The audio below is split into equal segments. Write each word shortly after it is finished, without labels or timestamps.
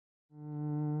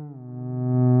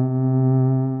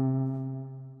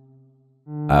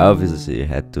I obviously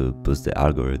had to boost the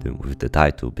algorithm with the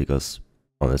title because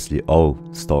honestly all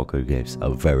Stalker games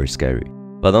are very scary.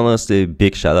 But honestly,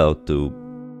 big shout out to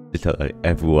literally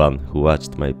everyone who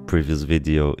watched my previous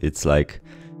video. It's like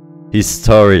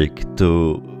historic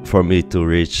for me to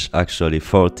reach actually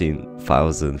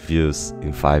 14,000 views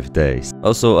in 5 days.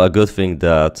 Also a good thing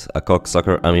that a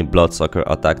bloodsucker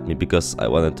attacked me, because I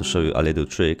wanted to show you a little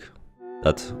trick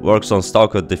that works on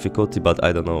Stalker difficulty, but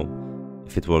I don't know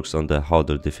if it works on the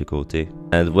harder difficulty.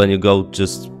 And when you go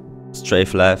just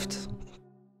strafe left,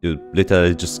 you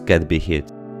literally just can't be hit.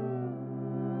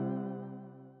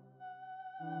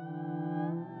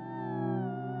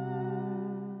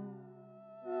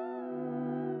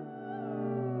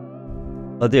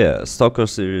 But yeah, Stalker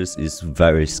series is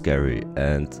very scary,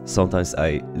 and sometimes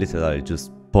I literally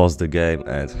just pause the game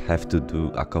and have to do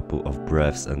a couple of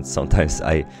breaths, and sometimes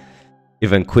I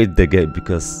even quit the game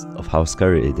because of how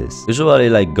scary it is. Usually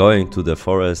like going to the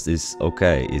forest is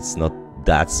okay, it's not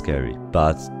that scary,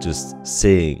 but just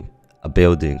seeing a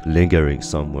building lingering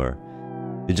somewhere,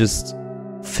 you just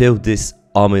feel this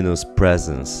ominous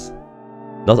presence.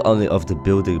 Not only of the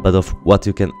building, but of what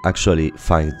you can actually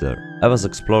find there. I was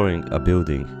exploring a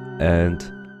building and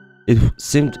it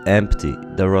seemed empty.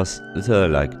 There was literally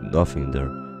like nothing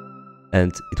there.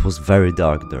 And it was very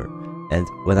dark there. And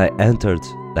when I entered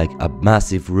like a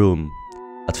massive room,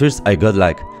 at first I got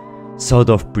like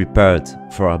sort of prepared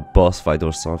for a boss fight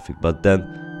or something. But then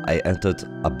I entered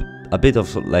a bit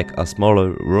of like a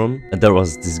smaller room, and there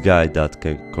was this guy that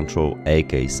can control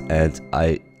AKs. And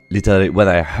I literally, when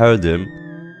I heard him,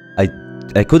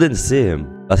 I couldn't see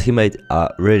him, but he made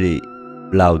a really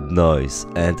loud noise,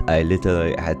 and I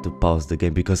literally had to pause the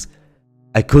game because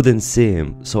I couldn't see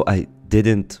him, so I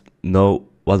didn't know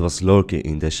what was lurking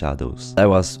in the shadows. I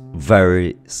was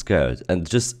very scared, and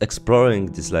just exploring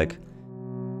this like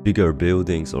bigger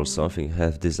buildings or something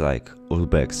have this like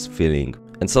urbex feeling,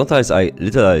 and sometimes I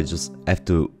literally just have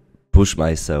to push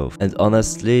myself. And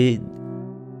honestly,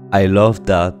 I love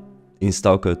that in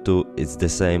Stalker 2 it's the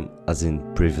same as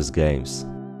in previous games.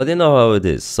 But you know how it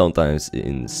is, sometimes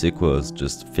in sequels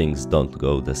just things don't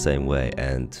go the same way,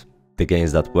 and the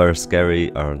games that were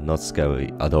scary are not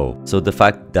scary at all. So the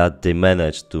fact that they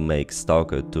managed to make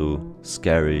Stalker 2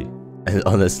 scary, and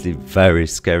honestly very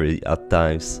scary at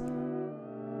times,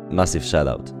 massive shout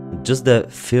out. Just the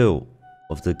feel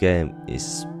of the game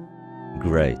is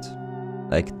great.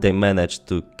 Like they managed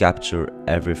to capture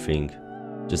everything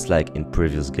just like in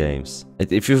previous games. And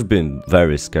if you've been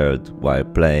very scared while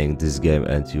playing this game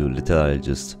and you literally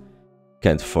just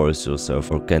can't force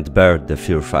yourself or can't bear the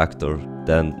fear factor,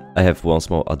 then I have one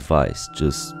small advice: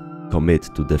 just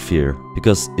commit to the fear,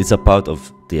 because it's a part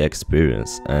of the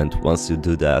experience, and once you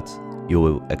do that, you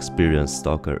will experience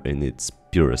Stalker in its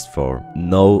purest form.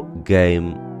 No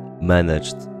game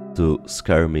managed to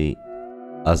scare me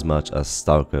as much as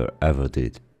Stalker ever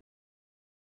did.